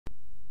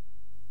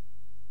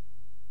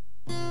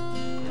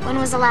When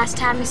was the last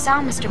time you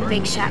saw Mr.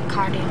 Big Shot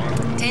Cardoon?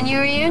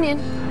 10-year reunion.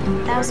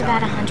 That was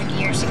about 100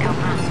 years ago,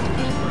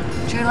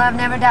 huh? True love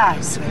never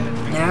dies.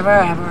 Never,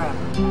 ever, ever.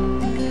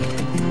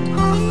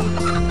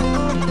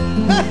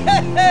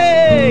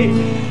 Hey!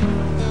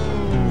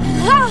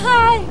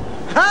 Hi!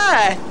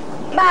 Hi!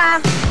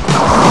 Bye.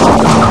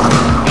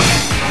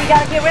 You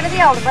gotta get rid of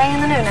the old to bring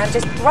in the new. Now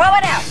just throw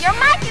it out. You're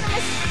making a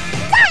mistake!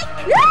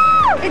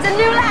 It's a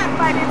new life,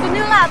 baby. It's a new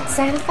life.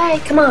 Santa Fe,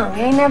 come on.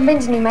 We ain't never been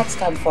to New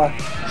Mexico before.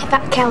 How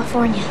about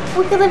California?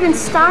 We could live in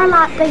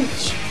Starlight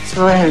Beach.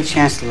 So I had a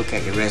chance to look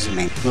at your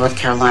resume. North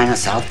Carolina,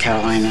 South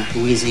Carolina,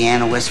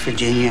 Louisiana, West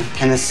Virginia,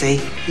 Tennessee.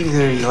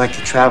 Either you like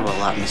to travel a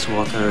lot, Miss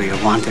Walker, or you're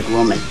a wanted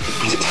woman.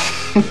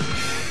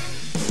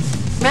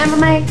 Remember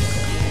me?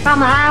 From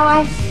the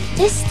highway?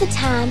 This is the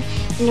time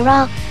when you're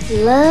all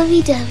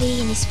lovey-dovey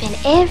and you spend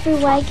every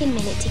waking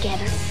minute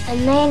together.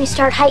 And then you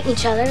start hating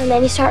each other, and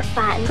then you start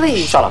fighting.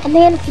 Please. Shut up. And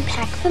then you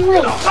pack them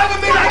leave. Don't play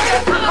with me like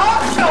this! Come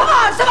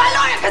on, so my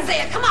lawyer can see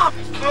it. Come on.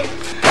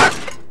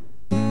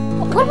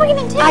 What are we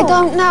gonna do? I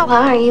don't know.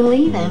 Why are you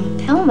leaving?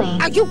 Tell me.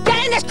 Are you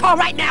get in this car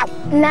right now?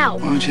 No.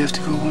 Why don't you have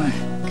to go away?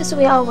 Because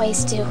we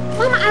always do.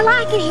 Mama, I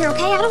like it here,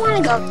 okay? I don't want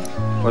to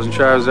go. Wasn't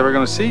sure I was ever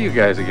going to see you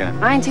guys again.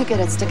 I ain't too good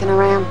at sticking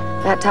around.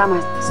 That time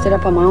I stood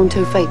up on my own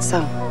 2 feet, so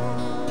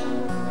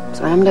that's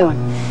what I'm doing.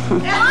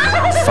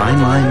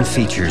 Fine Line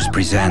Features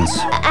presents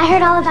I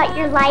heard all about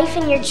your life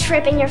and your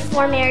trip and your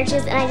 4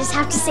 marriages, and I just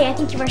have to say I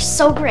think you are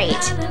so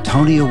great.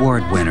 Tony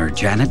Award winner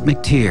Janet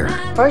McTeer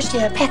First,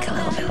 you peck a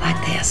little bit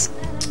like this,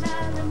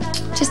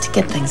 just to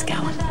get things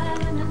going.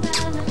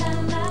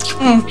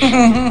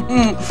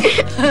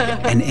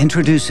 and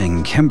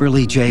introducing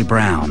Kimberly J.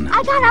 Brown.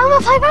 I got Elmo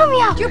play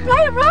Romeo. You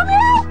play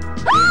Romeo?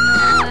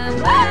 Oh my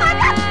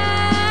God!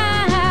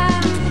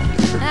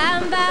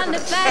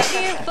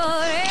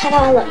 How do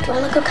I look? Do I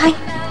look okay?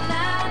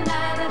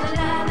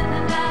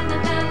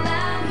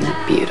 You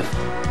look beautiful.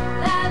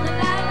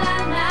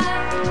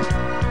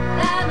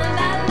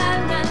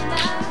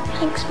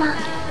 Thanks, Mom.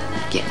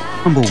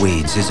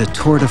 Tumbleweeds is a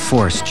tour de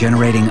force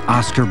generating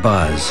Oscar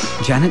buzz.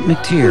 Janet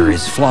McTeer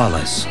is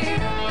flawless.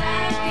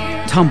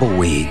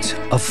 Tumbleweeds,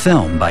 a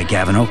film by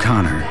Gavin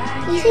O'Connor.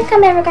 You think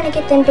I'm ever gonna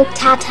get them big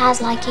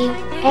tatas like you?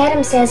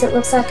 Adam says it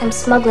looks like I'm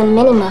smuggling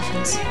mini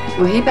muffins.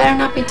 Well, he better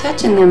not be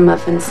touching them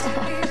muffins.